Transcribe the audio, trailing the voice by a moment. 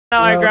No,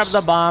 I grabbed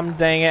the bomb.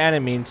 Dang it, I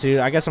didn't mean to.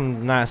 I guess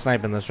I'm not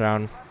sniping this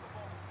round.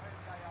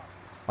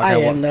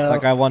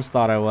 Like I once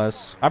thought I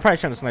was. I probably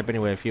shouldn't snipe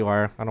anyway if you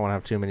are. I don't want to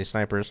have too many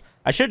snipers.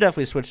 I should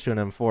definitely switch to an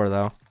M4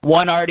 though.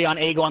 One already on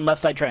A, on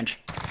left side trench.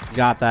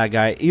 Got that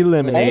guy.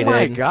 Eliminated. Oh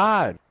my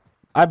god.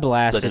 I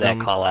blasted Look at him.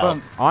 that call out.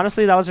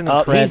 Honestly, that was an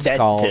Increds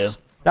calls.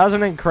 That was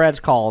an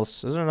Increds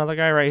calls. Is there another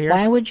guy right here?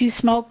 Why would you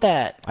smoke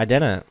that? I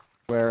didn't.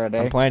 Where are they?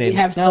 I'm planning. We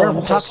have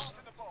thermals.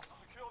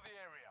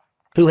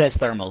 Who has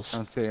thermals? I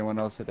don't see anyone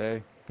else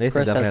today. Nathan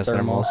Chris definitely has has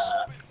thermals.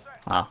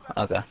 Oh,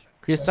 okay.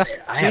 Christopher?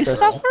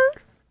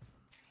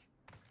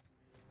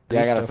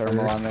 Yeah, I got a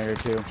thermal on there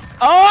too.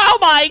 Oh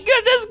my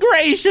goodness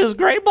gracious!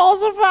 Great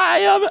balls of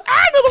fire!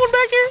 Ah, another one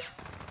back here!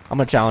 I'm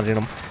gonna challenge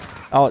him.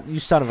 Oh, you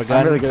son of a gun.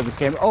 I'm really good at this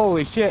game.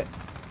 Holy shit.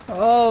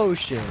 Oh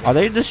shit. Are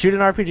they just shooting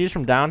RPGs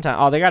from downtown?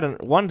 Oh, they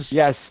got one's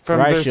yes, from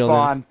riot their shielding.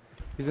 spawn.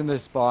 He's in their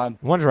spawn.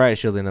 One's riot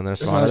shielding in their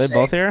spawn. Are they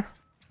both here?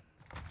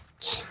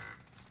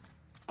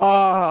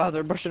 Oh,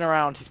 they're pushing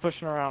around. He's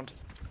pushing around.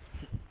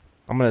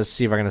 I'm gonna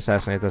see if I can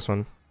assassinate this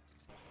one.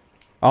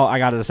 Oh, I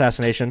got an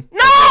assassination.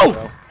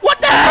 No! What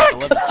the heck?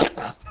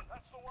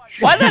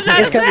 Why did that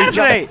not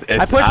assassinate?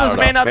 I pushed this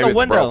man out the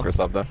window. Or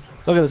something.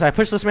 Look at this. I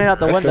pushed this man out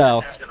the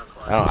window.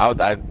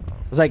 I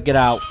was like, get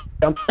out.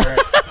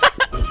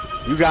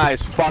 You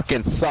guys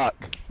fucking suck.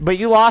 But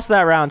you lost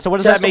that round, so what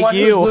does that make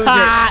you?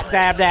 Ha!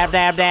 Dab, dab,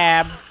 dab,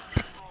 dab.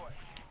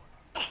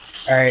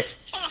 Alright,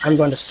 I'm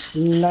going to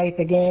snipe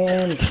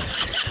again.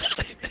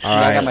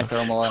 Alright. I got my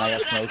thermal and I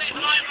got smoked.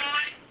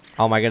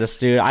 Oh my goodness,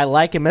 dude. I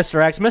like it,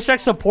 Mr. X. Mr.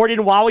 X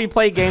supporting while we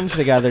play games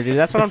together, dude.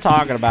 That's what I'm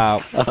talking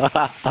about.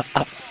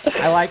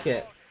 I like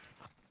it.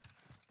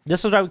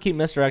 This is why we keep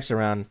Mr. X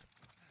around.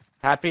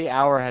 Happy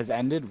hour has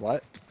ended?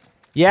 What?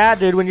 Yeah,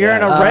 dude. When you're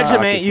in a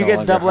regiment, you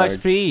get double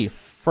XP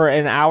for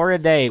an hour a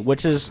day,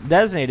 which is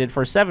designated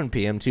for 7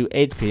 p.m. to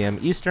 8 p.m.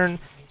 Eastern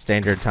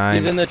Standard Time.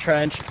 He's in the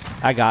trench.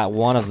 I got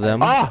one of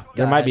them. Ah,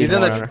 there might be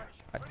more.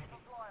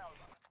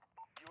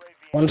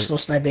 One's still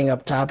sniping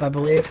up top, I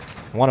believe.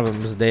 One of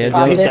them is dead.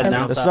 He's dead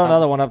now. There's still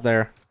another one up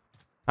there.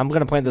 I'm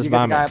gonna plant this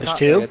bomb. There's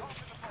two?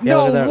 Yeah,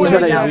 look at that. Look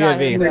at that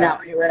UAV. He ran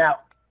out. He ran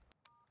out.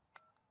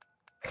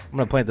 I'm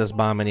gonna plant this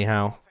bomb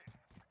anyhow.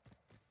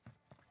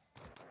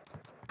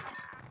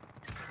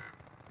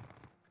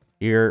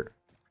 Here.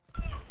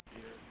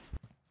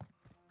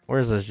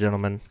 Where's this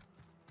gentleman?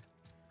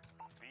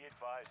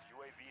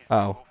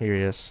 Oh, here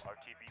he is.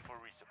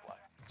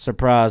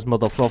 Surprise,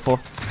 motherfucker.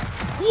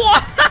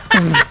 What?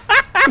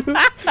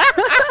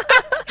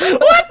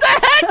 What the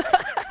heck?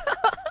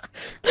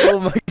 Oh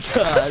my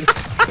god.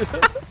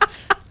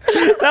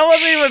 That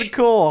wasn't even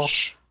cool.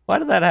 Why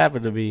did that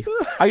happen to me?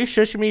 Are you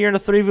shushing me? You're in a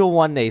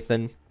 3v1,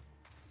 Nathan.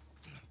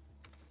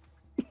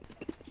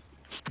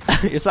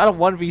 It's not a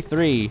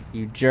 1v3,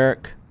 you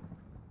jerk.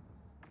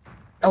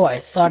 Oh, I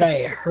thought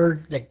I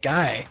heard the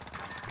guy.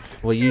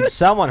 Well,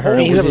 someone heard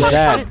him because he's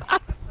dead.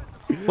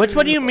 Which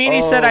one do you mean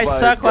he said I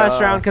suck last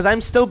round? Because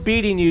I'm still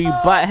beating you, you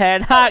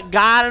butthead. Ha!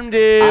 Got him,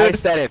 dude. I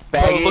said it,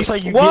 faggot. Looks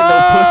like you Whoa!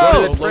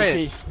 get no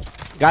pussy.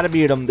 Gotta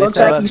mute him. They Looks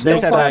like said, you still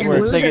fucking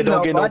backwards. losing, Nigga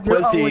don't get no bud.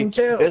 You're pussy.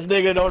 0-2. This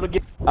nigga don't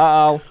get.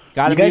 Uh-oh.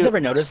 Gotta You guys mute. ever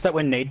notice that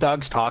when Nate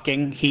Dogg's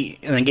talking,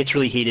 and then gets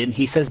really heated,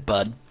 he says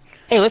bud?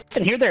 Hey,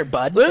 listen here there,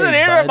 bud. Listen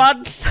Hey, here,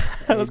 bud.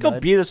 bud. Let's go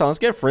B this one. Let's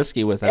get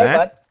frisky with it, Hey, man.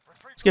 bud.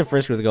 Let's get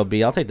frisky with it. Go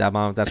B. I'll take that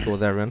bomb if that's cool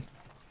with everyone.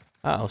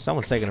 Uh-oh.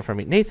 Someone's taking it from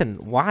me. Nathan,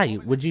 why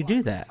would you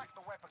do that?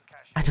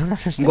 I don't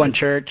understand. I'm going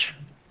church.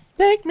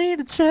 Take me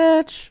to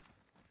church.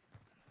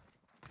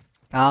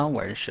 I'll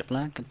worship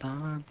like a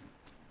dog.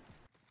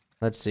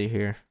 Let's see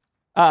here.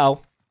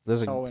 Uh-oh.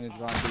 There's a... Oh, and it's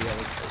Ron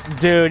B.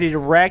 Dude, he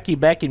racky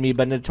becking me,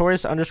 but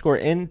notorious underscore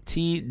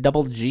NT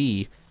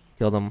double-G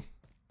killed him.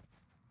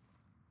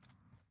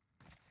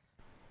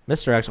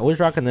 Mr. X, always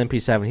rocking the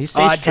MP7. He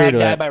stays true to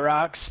it. By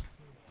rocks.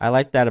 I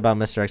like that about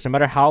Mr. X. No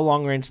matter how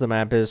long range the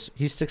map is,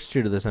 he sticks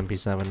true to this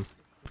MP7.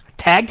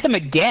 Tagged him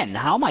again.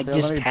 How am I Here,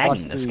 just let me tagging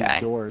bust this through guy?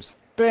 these doors.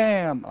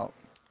 Bam! Oh.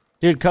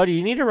 Dude, Cody,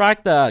 you need to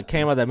rock the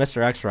camo that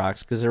Mr. X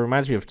rocks, because it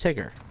reminds me of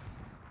Tigger.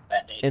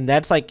 And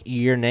that's like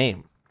your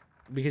name.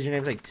 Because your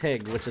name's like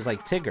Tig, which is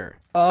like Tigger.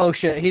 Oh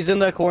shit, he's in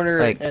the corner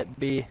Like- at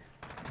B.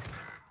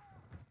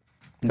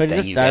 Cody,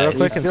 just die real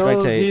quick and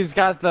spectate. He's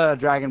got the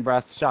dragon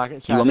breath shot.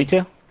 You want me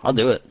to? I'll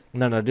do it.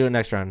 No, do it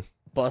next round.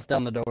 Bust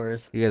down the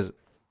doors. You guys...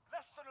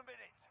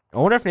 I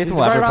wonder if Nathan He's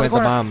will right ever around plant the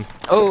the bomb.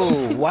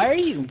 Oh, why are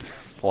you...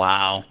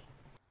 Wow.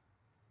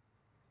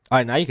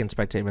 Alright, now you can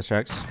spectate, Mr.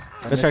 X.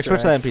 Mr. X,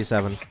 switch to that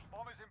MP7.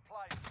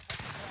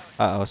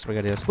 Uh-oh,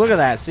 SpaghettiOs. Look at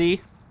that,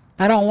 see?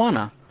 I don't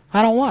wanna.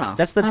 I don't wanna.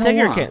 That's the I don't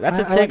Tigger wanna. That's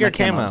a I like my Tigger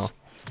camo.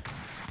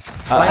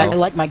 camos. I Uh-oh.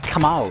 like my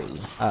camos.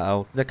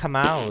 Uh-oh. The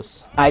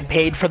camos. I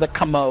paid for the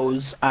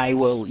camos. I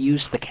will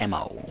use the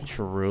camo.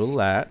 True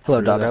that. Hello,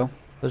 True doggo. that.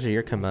 Those are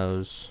your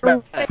camos.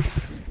 Bro,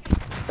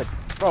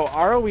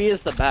 ROE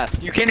is the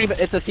best. You can't even.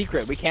 It's a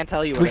secret. We can't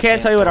tell you. What We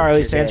can't tell you what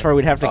ROE stands for.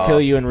 We'd have to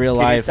kill you in real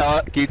life.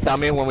 Can you tell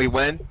me when we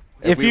win?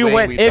 If you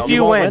win, if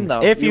you win,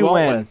 if you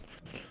win.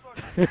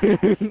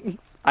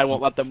 I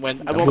won't let them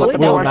win. I We won't let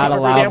them will win. not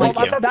allow I won't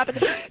them. let them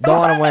happen. Don't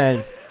want to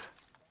win.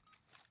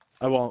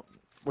 I won't.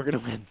 We're gonna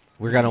win.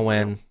 We're gonna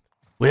win.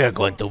 We're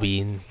going to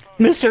win.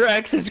 Mr.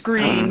 X is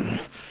green.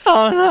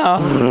 Oh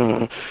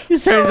no! You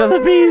turned into the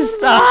beast.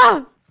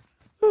 Ah!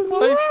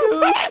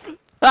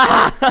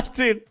 Ah!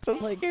 Dude, so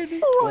scared.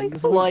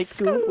 Let's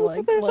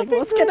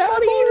get out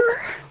of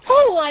here.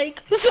 Oh,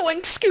 like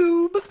Zoink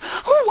Scoob.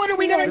 Oh, what are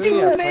we gonna do,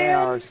 Yeah, man?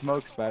 our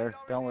smoke's better,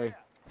 don't we?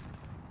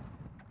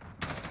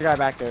 The guy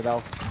back there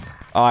though.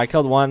 Oh, I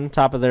killed one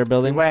top of their He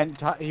building. went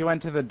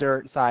to the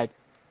dirt side.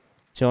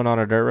 Chilling on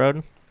a dirt road.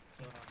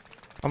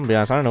 I'm gonna be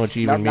honest, I don't know what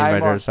you even mean by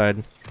dirt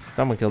side.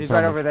 Someone killed He's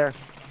someone. right over there.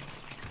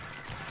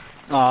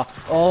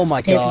 Oh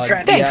my god.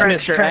 Thanks,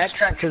 Mr. X.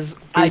 Because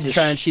I He's just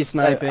trench, he's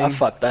sniping. I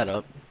fucked that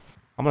up.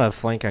 I'm gonna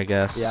flank, I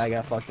guess. Yeah, I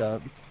got fucked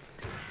up.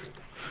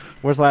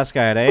 Where's the last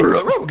guy at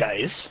A?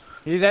 Guys.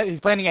 He's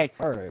planning A.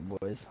 Alright,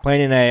 boys.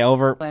 Planning A,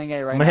 over. Planning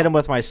A right I'm now. gonna hit him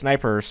with my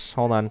snipers.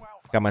 Hold on.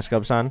 Got my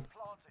scopes on.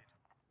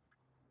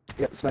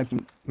 Yep,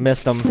 sniping.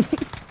 Missed him.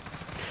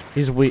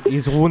 He's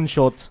one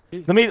shot.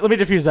 Let me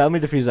defuse that. Let me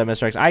defuse that,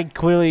 Mr. X.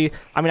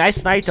 I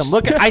sniped him.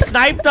 Look, I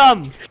sniped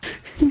him.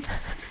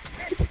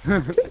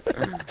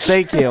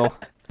 Thank you.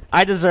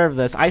 I deserve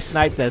this. I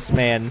sniped this,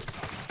 man.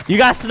 You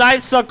got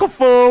sniped, sucker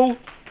fool.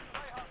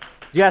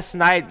 You got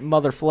sniped,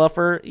 mother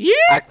fluffer. Yeah.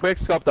 I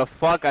quickscoped the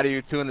fuck out of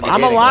you two in the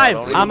beginning. I'm alive.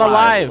 Bro. I'm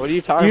alive. What are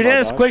you talking You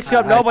about, didn't dog?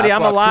 quickscope nobody.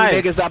 I'm I fucked alive.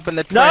 two niggas up in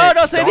the No, trench.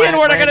 don't say the ask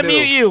N-word. I gotta brand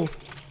mute new. you.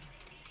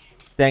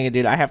 Dang it,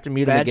 dude. I have to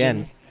mute him Imagine.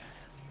 again.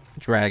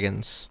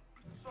 Dragons.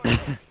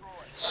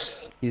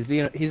 He's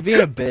being a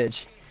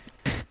bitch.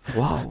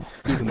 Whoa.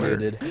 Even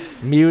muted.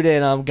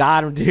 Muted him.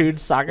 Got him,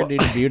 dude. Soccer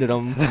dude muted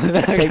him.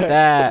 Take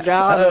that.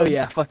 Oh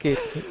yeah, fuck it.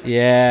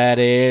 Yeah,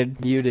 dude.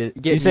 Muted.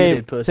 You Get say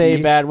muted, pussy.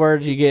 say bad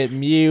words, you get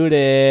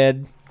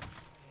muted.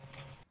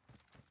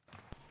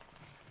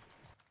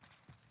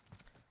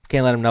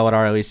 Can't let him know what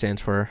ROE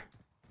stands for.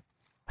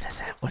 What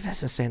is it? What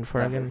does it stand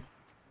for again?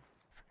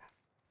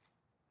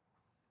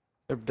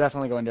 They're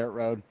definitely going dirt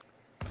road.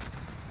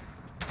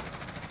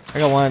 I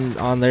got one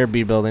on their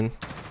B building.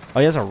 Oh,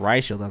 he has a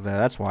rice shield up there.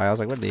 That's why. I was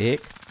like, what the heck?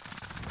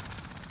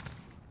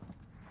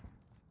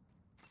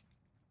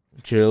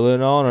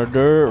 Chilling on a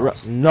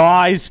dirt.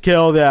 Nice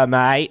kill there,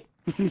 mate.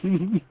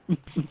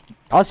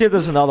 I'll see if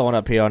there's another one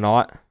up here or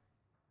not.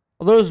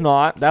 Well, there's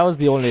not. That was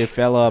the only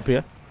fella up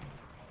here.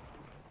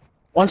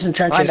 One's in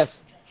Behind trenches. us.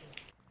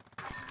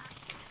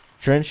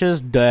 Trenches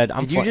dead.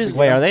 Did you just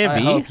Wait, are they a I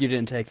B? hope you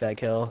didn't take that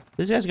kill.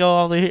 These guys go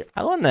all the here.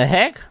 Oh, what the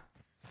heck?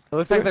 It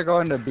looks like they're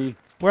going to B.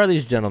 Where are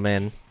these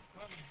gentlemen?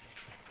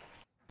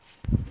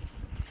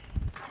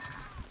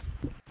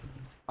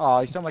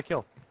 Oh, you stole my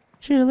kill.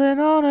 Chilling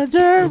on a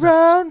dirt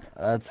road.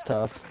 That's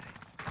tough.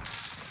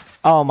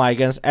 Oh my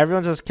goodness!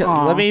 Everyone's just kill.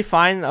 Aw. Let me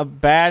find a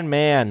bad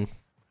man.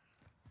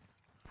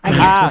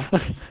 Ah,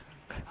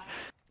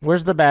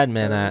 where's the bad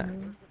man at?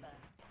 I'm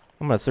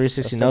gonna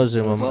 360 no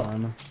zoom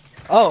him.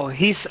 Oh,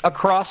 he's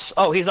across.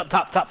 Oh, he's up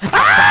top. Top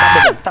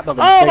building. Top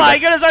building. Oh There you my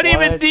go. goodness! I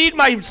didn't even need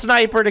my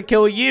sniper to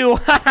kill you.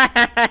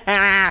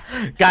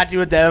 Got you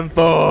with the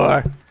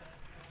M4.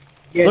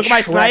 Get Look at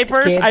my Shrek,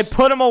 snipers. kids. I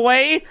put them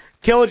away.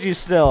 Killed you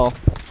still.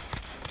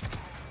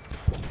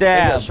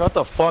 Yeah, Damn. shut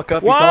the fuck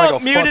up. Whoa, You sound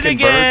like a muted fucking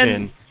again.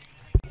 virgin.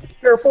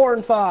 You're 4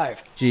 and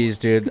 5. Jeez,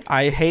 dude.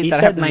 I hate He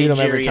that I have said to mute him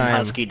every Nigerian time.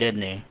 husky,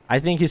 didn't he? I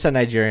think he said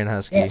Nigerian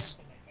husky. Yes.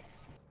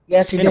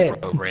 Yes, he did.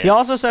 Inappropriate. He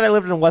also said I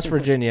lived in West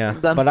Virginia,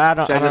 but I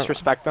don't. Should I I don't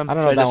disrespect them? I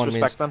don't know Should what I that one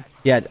disrespect means. them?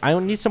 Yeah, I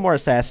need some more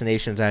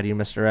assassinations out of you,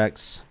 Mr.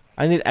 X.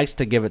 I need X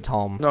to give it to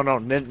him. No,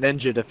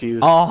 ninja defuse.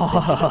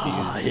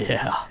 Oh,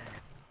 yeah.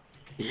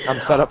 I'm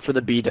set up for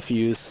the B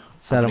defuse.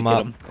 Set I'm him gonna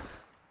up.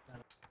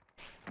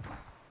 get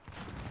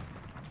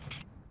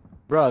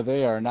Bro,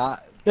 they are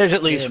not. There's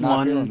at They're least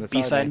not feeling one this,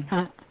 B are side. they?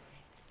 Huh.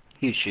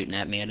 He was shooting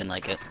at me. I didn't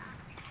like it.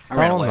 I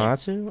ran Tell away. him not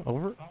to.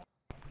 Over.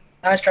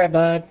 Nice try,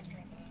 bud.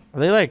 Are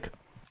they like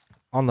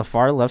on the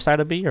far left side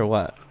of B or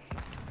what?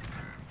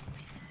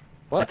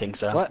 What? I think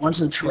so. What?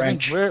 One's in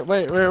trench. Wait,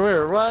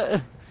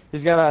 what?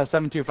 He's got a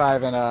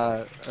 7.25 and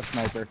a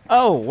sniper.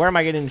 Oh, where am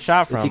I getting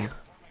shot Is he- from?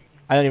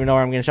 I don't even know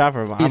where I'm getting shot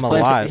from. He's I'm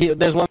planting- alive.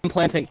 there's one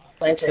planting.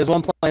 Planting. There's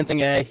one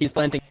planting A. He's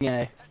planting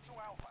A.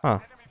 Huh.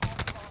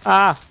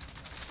 Ah.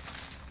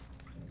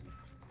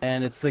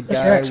 And it's the Mr.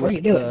 guy X, what are you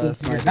with doing? the You're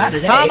sniper. not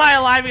today. How am I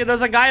alive?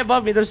 There's a guy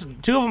above me. There's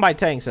 2 of them by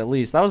tanks at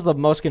least. That was the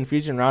most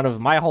confusing round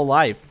of my whole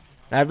life.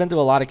 And I've been through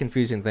a lot of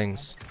confusing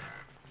things.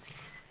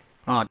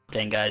 Oh,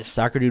 dang, guys.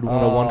 Soccer dude Oh,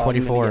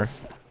 10124.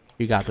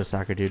 You got this,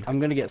 soccer dude. I'm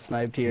gonna get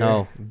sniped here.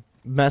 No.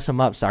 Mess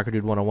him up, soccer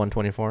dude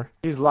 10124.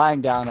 He's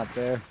lying down up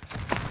there.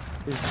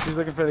 He's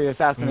looking for the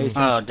assassination.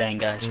 Oh, dang,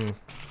 guys.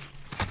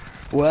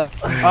 Well,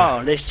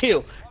 Oh, there's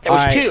 2. There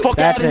was Alright, 2. Fuck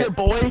that's out of it. here,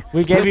 boy.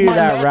 We gave Live you my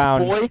that nuts,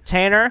 round. boy.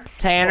 Tanner,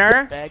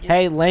 Faggot.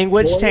 hey,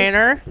 language, Boys.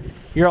 Tanner.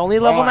 You're only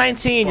level Alright,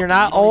 19. You're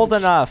not old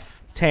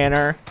enough,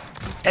 Tanner.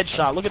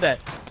 Headshot. Look at that.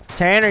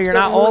 Tanner, you're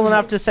not old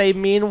enough to say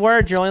mean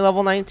words. You're only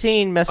level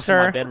 19, That's in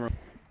my mister. bedroom.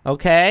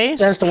 Okay?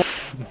 Says the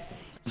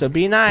So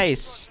be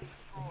nice.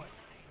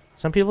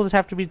 Some people just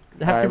have to be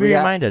Alright, be we got-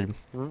 reminded.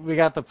 We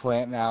got the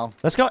plant now.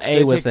 Let's go A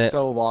They with take it.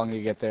 so long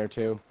to get there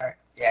too.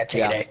 Yeah, take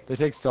Yeah, it they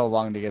take so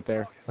long to get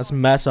there. Let's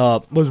mess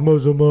up. Let's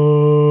mess them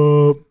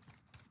up.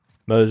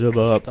 Move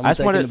up. I Someone's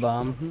just wanted taking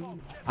the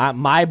bomb.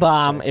 my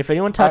bomb. If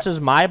anyone touches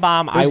my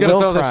bomb, I Who's gonna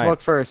will throw the cry.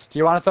 smoke first? Do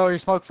you want to throw your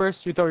smoke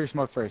first? You throw your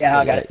smoke first. Yeah,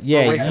 I got it. We're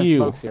Yeah, wasting you.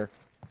 smokes here.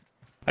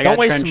 Don't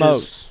waste trenches.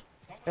 smokes.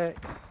 Okay.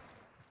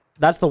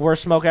 That's the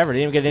worst smoke ever.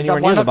 Didn't even get anywhere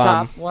near One the up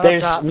bomb. top. One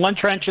There's up top. one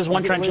trenches,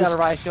 one We trenches. got a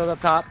riot shield up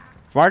top.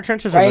 Far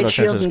trenches or Right middle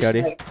shield trenches, and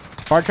Cody? snipe.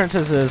 Far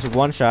trenches is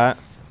one shot.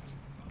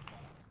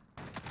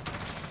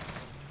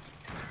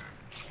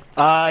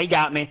 He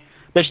got me.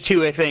 There's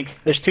two, I think.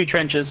 There's two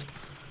trenches.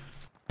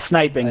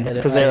 Sniping, I hit it.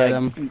 because I they're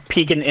hit like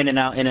peeking in and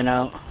out, in and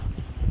out.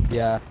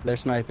 Yeah, they're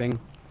sniping.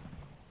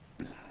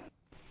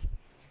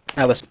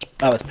 I was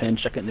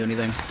pinched. I couldn't do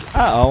anything.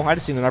 Uh-oh, I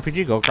just seen an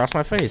RPG go across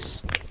my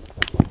face.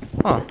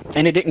 Huh.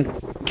 And it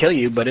didn't kill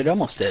you, but it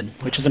almost did,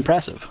 which is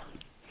impressive.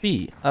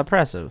 Be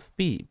oppressive.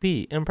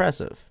 Be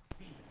impressive.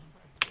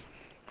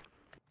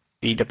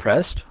 Be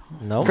depressed?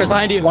 No. Chris,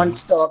 behind you. One's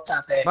still up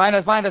top A. Behind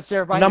us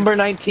here. Behind Number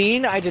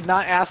 19, I did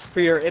not ask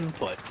for your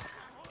input.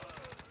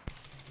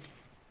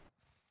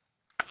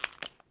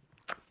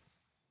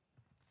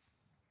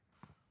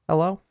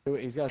 Hello? you.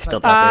 He's got a Still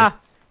sniper. top A.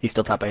 He's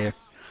still top A here.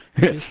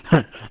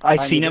 I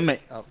Behind seen you. him.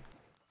 Oh.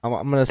 I'm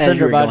gonna you send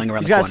her, were bud. going around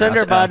He's the got corner, send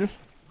her, I was- bud.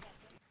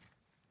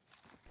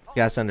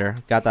 Got send her.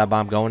 Got that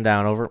bomb going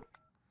down. Over.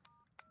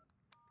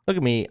 Look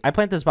at me. I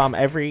plant this bomb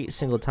every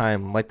single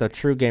time, like the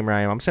true gamer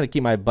I am. I'm just gonna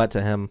keep my butt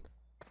to him.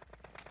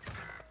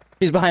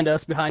 He's behind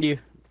us, behind you.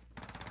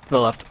 To the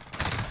left.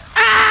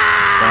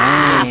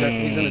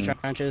 He's in the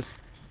trenches.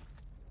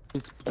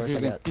 He's Of course, I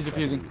defusing. got He's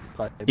defusing.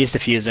 He's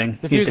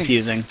defusing. He's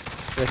Defusing.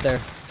 defusing. Right there.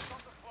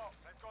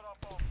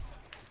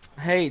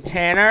 Hey,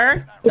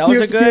 Tanner. That was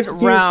a good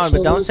round,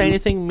 but don't say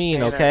anything mean,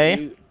 Tanner,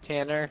 okay?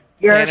 Tanner.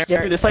 You're Tanner,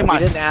 still- This like my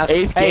we didn't ask.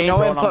 eighth Hey, game no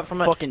going input on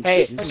from a. fucking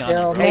Hey, cheating on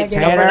still you. hey,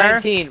 negative. number Tanner?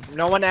 19.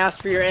 No one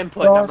asked for your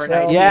input. Don't Number sell.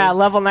 19. Yeah,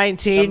 level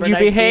 19. Number You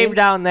 19? behave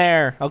down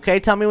there, okay?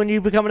 Tell me when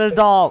you become an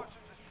adult.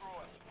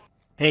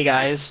 Hey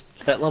guys,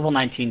 that level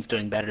 19's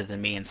doing better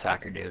than me in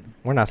soccer, dude.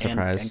 We're not And-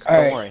 surprised. Don't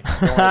Alright. worry.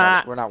 Don't worry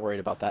about it. We're not worried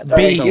about that. B.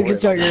 Alright, Don't you worry can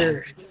throw about that.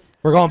 your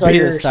We're going B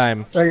this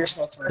time. Throw your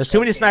smoke first. There's too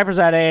many snipers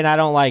at A, and I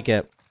don't like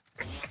it.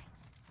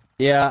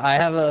 Yeah, I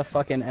have a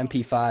fucking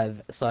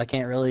MP5, so I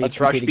can't really Let's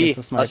rush compete B. against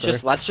a sniper.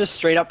 Let's just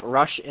straight up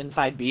rush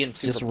inside B and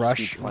Just super rush.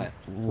 speed plant.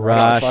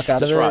 Rush. the fuck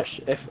out of Just it. rush.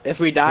 If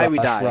we die, we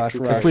Rush, die. rush, Who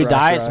rush. cares? If we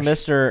die, rush. it's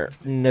Mr.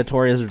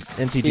 Notorious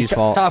NTG's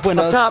fault. Top Up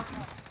windows. top.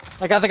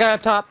 I got the guy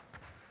up top.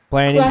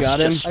 Planning, Got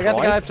him. I got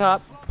the guy up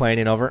top.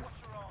 planning over.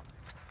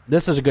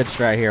 This is a good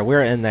strat here.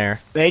 We're in there.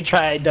 They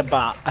tried to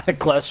bomb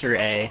cluster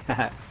A.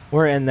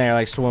 We're in there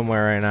like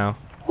swimwear right now.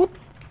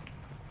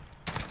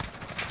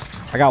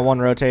 I got one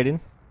rotating.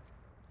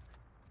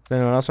 Is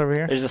anyone else over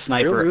here? There's a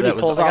sniper Rudy that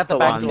was pulls out the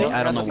back on me. door.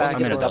 I don't know what.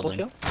 I'm in a double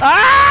kill.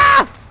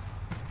 Ah!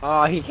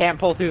 Oh, he can't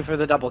pull through for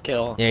the double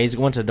kill. Yeah, he's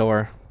going to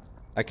door.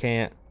 I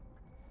can't.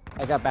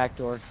 I got back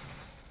door.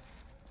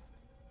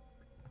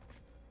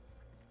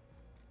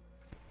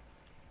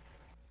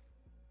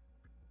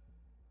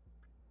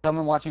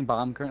 Someone watching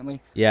bomb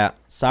currently. Yeah,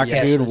 soccer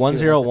Yes, dude there's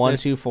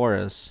 10124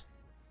 is.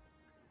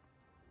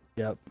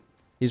 Yep.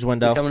 He's He's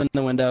window. coming in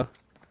the window.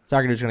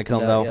 Soccer dude's gonna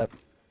kill him Window, though. Yep.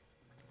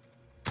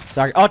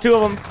 Soccer. Oh, two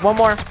of them. One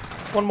more.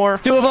 One more.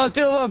 Two of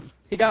them.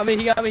 He got me.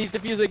 He's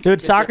defusing.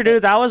 Dude, soccer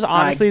dude, that was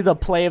honestly the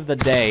play of the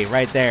day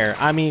right there.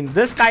 I mean,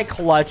 this guy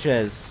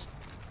clutches.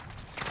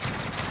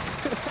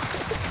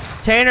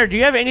 Tanner, do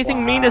you have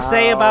anything mean to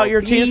say about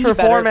your team's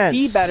performance?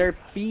 Be better.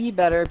 Be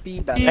better. Be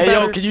better. Hey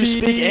yo, can you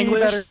speak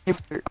English? I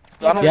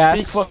don't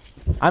Yes. speak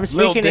I'm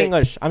Little speaking dick.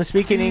 English. I'm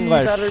speaking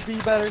English. Be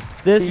better.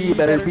 This Be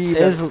better, be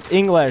is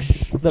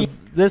English.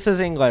 This is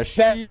English.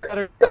 Be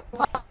better.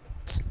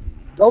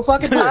 Go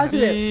fucking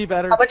positive. Be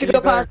better. How about you be go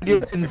better,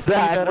 positive? be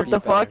better, What be the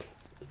better. fuck?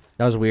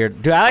 That was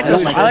weird. Dude, I like I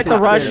this. like I like the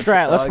that. rush Yeah.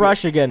 strat. Let's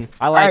rush again.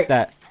 I like Alright.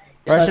 that.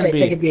 So I Rush say, and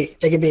take a B. beat.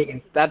 Take a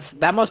beat.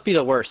 That must be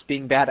the worst.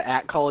 Being bad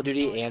at Call of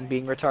Duty and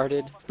being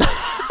retarded.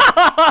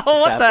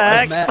 What the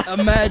heck?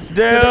 Imagine.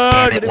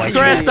 Dude,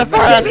 Christopher,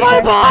 that's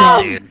my ball!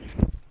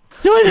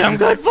 It's the only thing I'm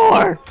good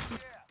for!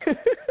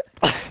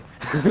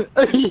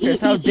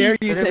 Chris, how dare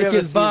you Whenever take have a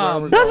his C word,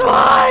 bomb? we're That's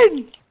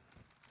mine!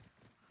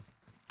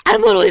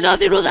 I'm literally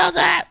nothing without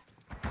that!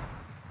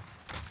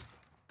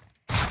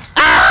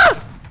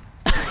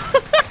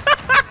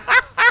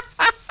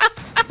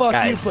 Fuck you,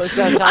 Guys.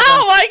 pussy.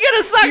 Oh my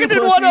goodness, sucker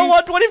dude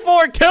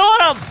 10124, killing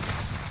him!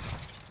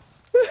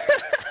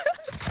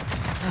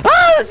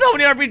 Oh, there's so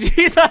many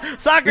RPGs!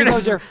 Soccer He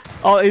goes dude.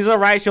 Oh, he's a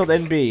right shield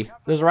in B.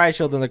 There's a right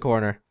shield in the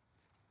corner.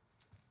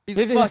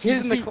 Hit his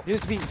feet. Hit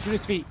his feet. Shoot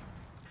his feet.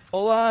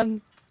 Hold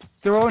on.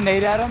 Throw a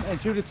nade at him and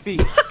shoot his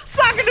feet.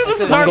 Soccer dude,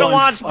 this is I'm hard to going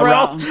watch, bro!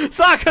 around.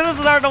 Soccer, this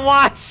is hard to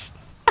watch!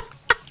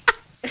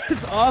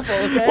 It's awful,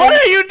 okay? What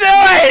are you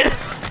doing?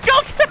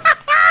 Go!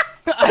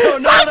 I don't know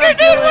what Soccer I'm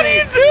dude, what are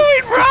you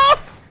doing, bro?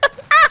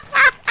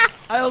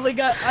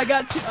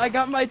 I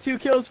got my 2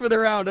 kills for the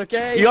round,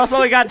 okay? You also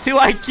only got 2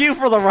 IQ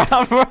for the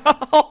round, bro.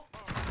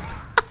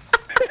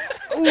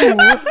 Dude,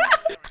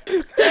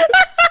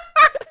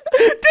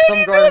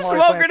 he threw a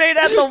smoke grenade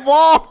at the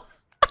wall.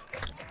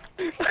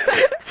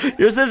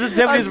 Your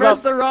sensitivity I is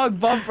pressed about the wrong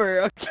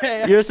bumper.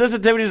 Okay. your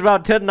sensitivity is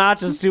about 10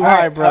 notches too Alright,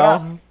 high,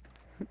 bro.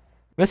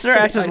 Mr.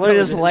 X is I know literally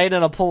it just is. laying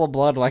in a pool of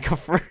blood like a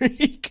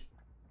freak.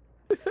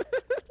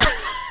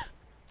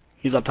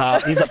 He's up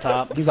top. He's up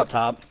top. He's up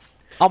top.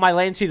 Oh, my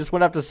latency just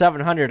went up to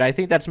 700. I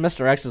think that's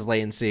Mr. X's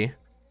latency.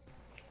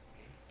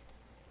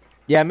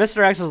 Yeah,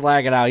 Mr. X is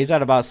lagging out. He's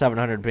at about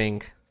 700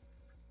 ping.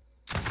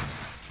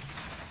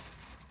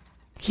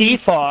 He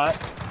fought.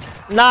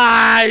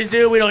 Nice,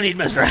 dude. We don't need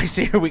Mr. X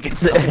here. We can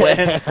still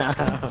win.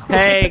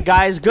 Hey,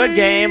 guys, good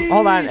game.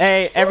 Hold on.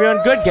 Hey,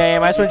 everyone, good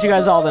game. I just want you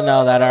guys all to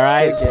know that, all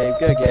right?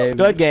 Good game.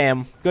 Good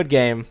game. Good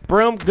game.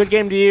 Broom, good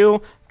game to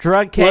you.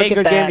 Drug K, Look at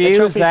good that. game to The you.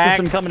 trophy Zach,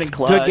 system coming in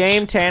clutch. good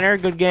game. Tanner,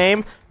 good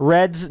game.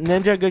 Reds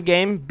Ninja, good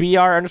game.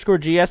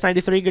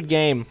 BR_GS93, good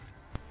game.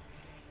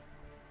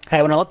 Hey,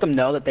 I want to let them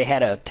know that they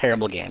had a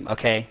terrible game,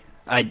 okay?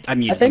 I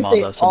muted think them all,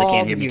 they though, so they all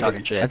can't hear me muted.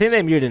 talking shit. I think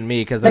they muted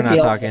me because they're not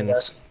talking.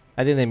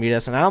 I think they muted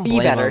us, and I don't Be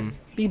blame better. them.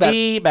 Be better.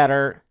 Be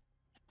better.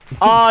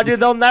 Oh, dude,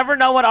 they'll never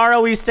know what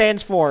ROE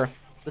stands for.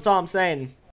 That's all I'm saying.